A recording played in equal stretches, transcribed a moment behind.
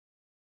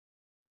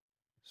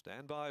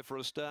Stand by for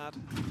a start.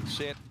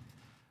 Set.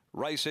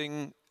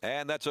 Racing,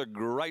 and that's a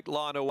great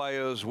line away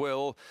as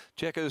well.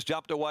 Checkers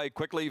jumped away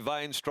quickly.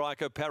 Vain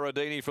Striker,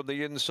 Paradini from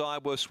the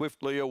inside were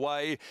swiftly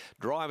away.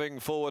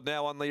 Driving forward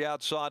now on the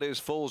outside is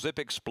Full Zip.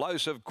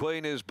 Explosive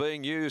Queen is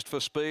being used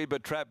for speed,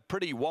 but trapped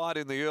pretty wide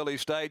in the early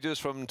stages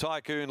from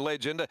Tycoon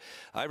Legend.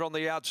 Over on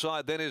the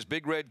outside then is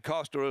Big Red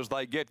Costa as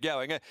they get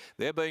going.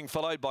 They're being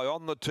followed by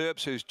On the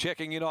Terps, who's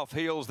checking in off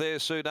heels there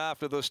soon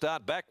after the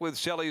start. Back with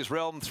Sally's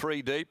Realm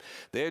 3 deep.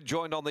 They're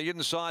joined on the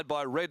inside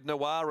by Red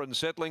Noir, and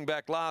settling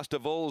back last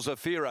of all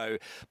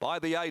Zafiro. By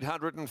the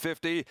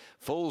 850,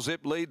 Full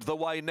Zip leads the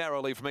way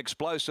narrowly from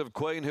Explosive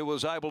Queen, who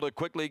was able to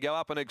quickly go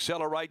up and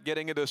accelerate,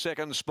 getting into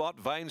second spot.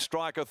 Vain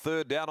Striker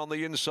third down on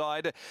the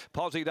inside.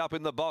 Posied up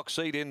in the box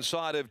seat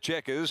inside of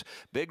Checkers.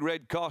 Big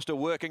Red Costa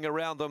working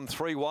around them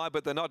three wide,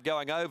 but they're not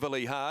going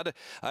overly hard.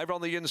 Over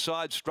on the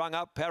inside, strung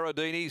up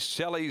Paradini.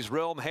 Sally's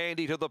Realm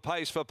handy to the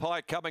pace for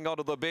Pike coming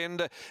onto the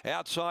bend.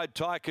 Outside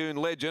Tycoon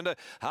Legend.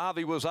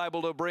 Harvey was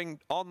able to bring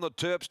On the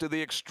Terps to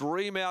the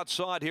extreme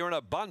outside here in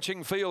a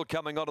bunching field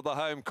coming onto the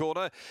home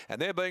corner, and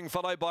they're being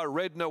followed by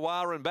Red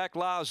Noir and back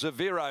last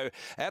Zaviro.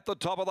 At the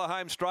top of the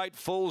home straight,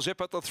 Full Zip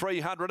at the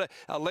 300,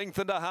 a length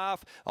and a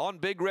half on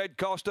Big Red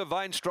Costa.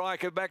 Vain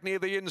Striker back near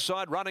the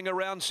inside, running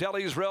around.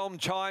 Sally's Realm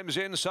chimes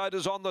in, so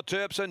does On the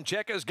Terps, and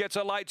Checkers gets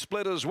a late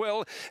split as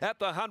well at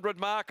the 100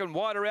 mark, and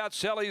wider out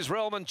Sally's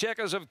Realm and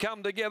Checkers have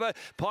come together.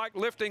 Pike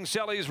lifting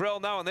Sally's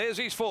Realm now, and there's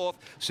his fourth.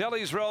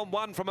 Sally's Realm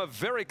won from a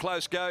very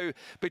close go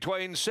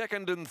between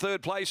second and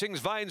third placings.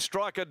 Vain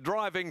Striker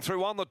driving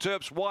through On the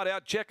Terps, wide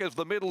out. Checkers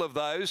the middle of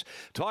those.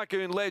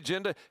 Tycoon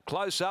Legend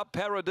close up.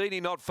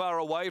 Paradini not far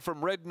away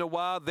from Red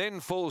Noir, then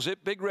Full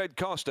Zip, Big Red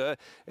Costa,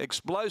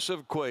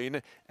 Explosive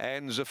Queen,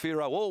 and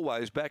Zafiro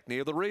always back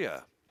near the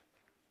rear.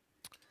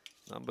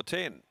 Number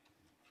 10,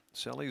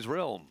 Sally's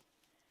Realm.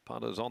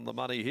 Punters on the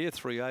money here,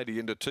 380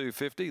 into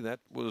 250. That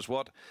was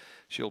what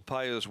she'll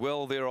pay as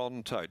well there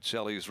on tote.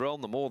 Sally's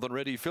Realm, the more than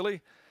ready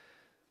filly.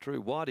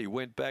 Drew Whitey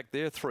went back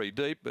there 3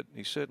 deep, but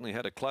he certainly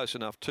had a close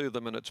enough to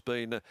them, and it's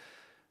been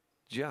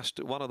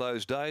just one of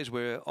those days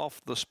where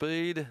off the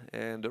speed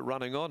and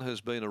running on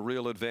has been a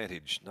real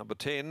advantage. Number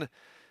 10,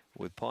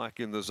 with Pike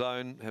in the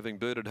zone, having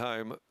booted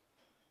home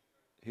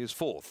his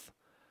fourth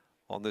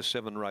on this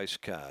 7-race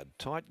card.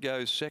 Tight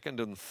goes second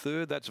and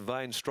third. That's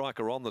Vain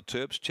Striker On the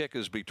Terps.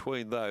 Checkers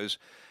between those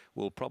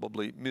will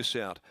probably miss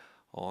out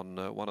on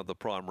one of the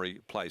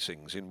primary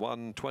placings in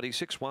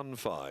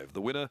 126.15. The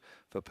winner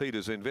for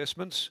Peter's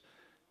Investments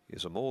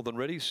is a more than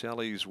ready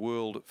Sally's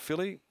World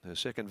filly. Her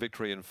second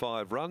victory in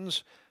 5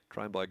 runs.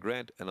 Trained by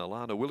Grant and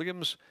Alana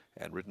Williams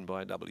and ridden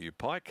by W.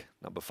 Pike.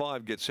 Number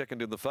 5 gets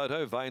second in the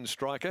photo, Vain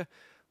Striker.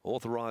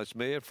 Authorised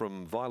mare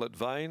from Violet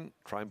Vane,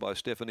 trained by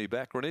Stephanie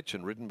Bakranich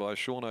and ridden by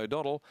Sean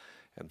O'Donnell.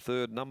 And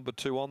third, number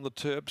 2 On the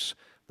Terps,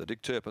 the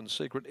Dick Turpin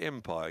Secret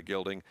Empire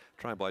gelding,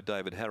 trained by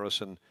David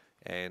Harrison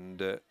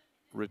and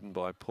ridden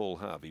by Paul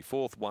Harvey.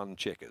 Fourth, 1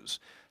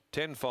 Checkers.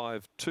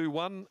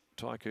 10-5-2-1,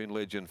 Tycoon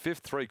Legend.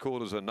 Fifth,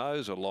 3/4 a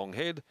nose, a long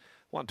head.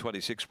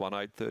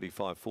 126.18,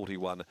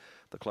 35.41,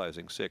 the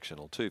closing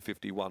sectional.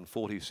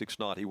 251.40,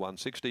 690,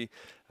 160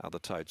 are the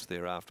totes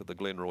there after the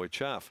Glenroy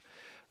Chaff.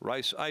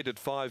 Race 8 at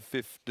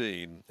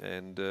 5.15,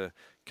 and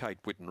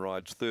Kate Whitten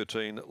rides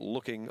 13,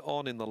 looking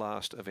on in the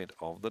last event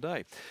of the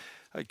day.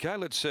 Okay,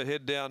 let's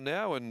head down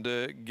now, and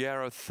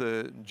Gareth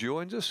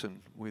joins us,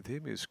 and with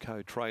him is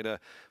co-trainer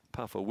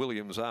Puffer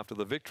Williams after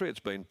the victory. It's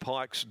been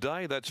Pike's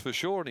day, that's for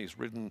sure, and he's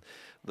ridden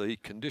the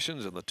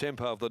conditions and the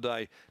tempo of the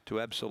day to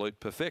absolute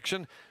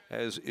perfection,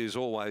 as is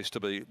always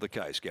to be the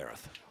case,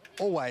 Gareth.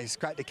 Always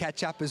great to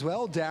catch up as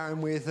well,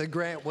 Darren, with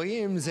Grant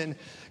Williams. And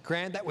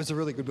Grant, that was a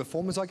really good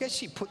performance. I guess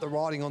she put the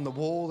riding on the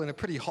wall in a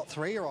pretty hot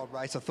 3-year-old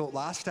race, I thought,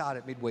 last start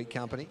at Midweek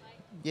Company.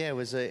 Yeah, it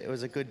was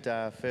a good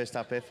first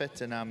up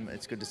effort, and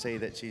it's good to see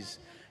that she's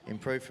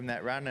improved from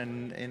that run,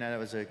 and you know, it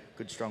was a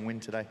good strong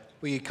win today.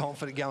 Were you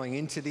confident going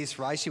into this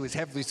race? She was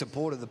heavily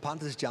supported, the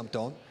punters jumped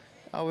on.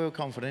 Oh, we were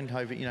confident,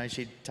 hoping, you know,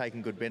 she'd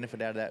taken good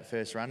benefit out of that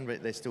first run,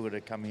 but they're still got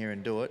to come here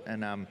and do it.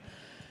 And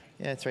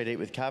yeah, 3 deep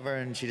with cover,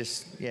 and she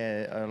just,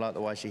 yeah, I like the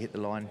way she hit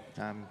the line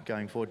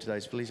going forward to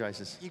those fillies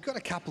races. You've got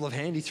a couple of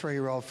handy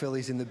 3-year-old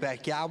fillies in the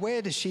backyard.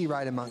 Where does she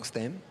rate amongst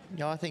them?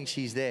 Yeah, I think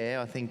she's there.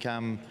 I think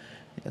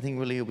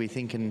Willie will be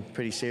thinking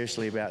pretty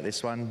seriously about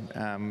this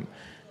one.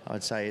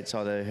 I'd say it's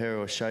either her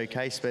or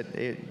Showcase, but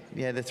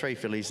yeah, the 3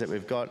 fillies that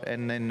we've got,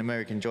 and then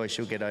American Joy,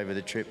 she'll get over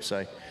the trip.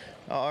 So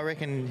I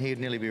reckon he'd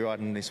nearly be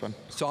riding this one.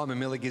 Simon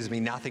Miller gives me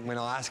nothing when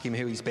I ask him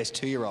who his best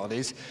 2-year-old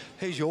is.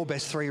 Who's your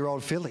best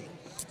 3-year-old filly?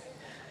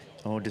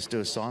 I'll just do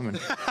a Simon.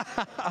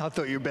 I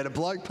thought you were a better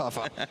bloke,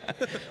 Puffer.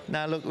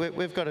 No, look,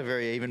 we've got a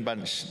very even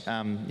bunch.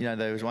 You know,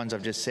 those ones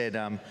I've just said,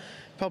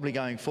 probably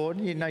going forward,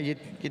 you know, you'd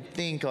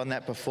think on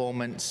that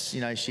performance,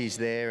 you know, she's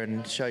there,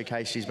 and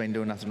Showcase, she's been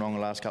doing nothing wrong the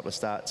last couple of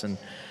starts. And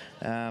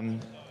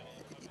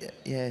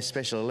yeah,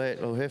 Special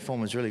Alert, well, her form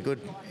was really good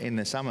in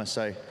the summer,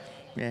 so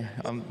yeah,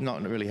 I'm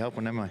not really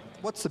helping, am I?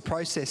 What's the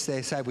process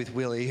there, say, with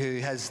Willie, who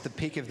has the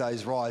pick of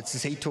those rides?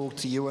 Does he talk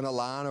to you and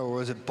Alana,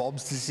 or is it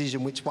Bob's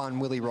decision which one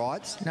Willie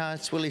rides? No,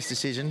 it's Willie's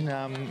decision.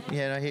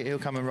 Yeah, no, he'll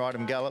come and ride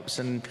them gallops,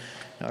 and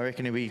I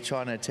reckon he'll be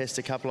trying to test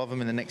a couple of them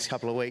in the next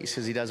couple of weeks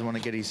because he doesn't want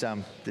to get his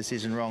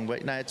decision wrong.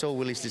 But no, it's all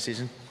Willie's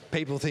decision.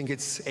 People think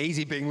it's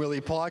easy being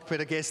Willie Pike, but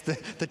I guess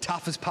the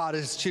toughest part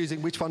is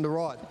choosing which one to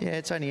ride. Yeah,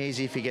 it's only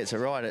easy if he gets it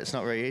right. It's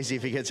not very easy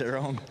if he gets it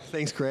wrong.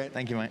 Thanks, Grant.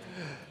 Thank you, mate.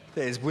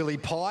 There's Willie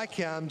Pike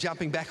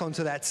jumping back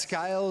onto that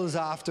scales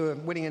after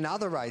winning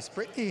another race,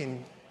 Brittany,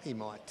 and he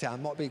might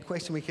be a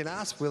question we can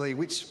ask Willie,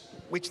 which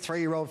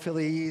 3-year-old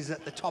filly is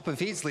at the top of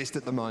his list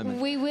at the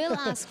moment? We will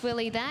ask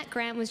Willie that.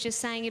 Grant was just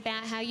saying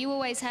about how you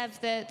always have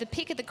the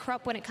pick of the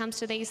crop when it comes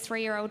to these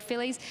 3-year-old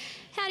fillies.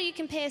 How do you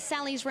compare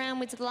Sally's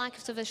round with the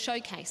likes of a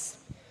Showcase?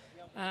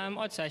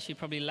 I'd say she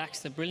probably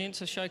lacks the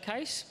brilliance of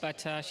Showcase, but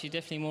she's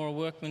definitely more a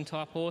workman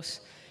type horse.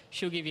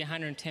 She'll give you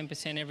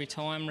 110% every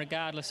time,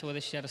 regardless of whether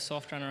she's had a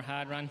soft run or a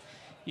hard run.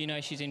 You know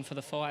she's in for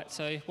the fight,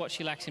 so what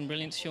she lacks in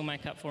brilliance, she'll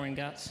make up for in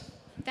guts.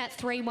 That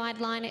 3-wide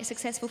line is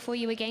successful for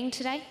you again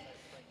today?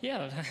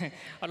 Yeah,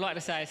 I'd like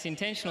to say it's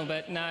intentional,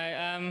 but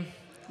no.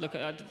 Look,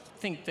 I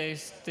think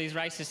these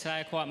races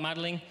today are quite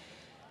muddling.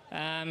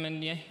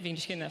 And yeah, if you can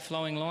just get in that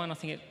flowing line, I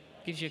think it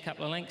gives you a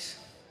couple of lengths.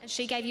 And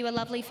she gave you a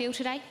lovely feel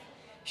today?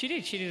 She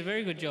did a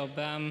very good job.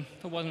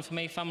 If it wasn't for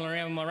me fumbling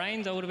around with my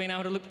reins, I would have been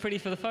able to look pretty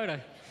for the photo.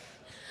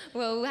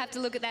 Well, we'll have to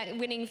look at that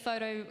winning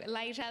photo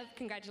later.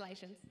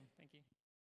 Congratulations.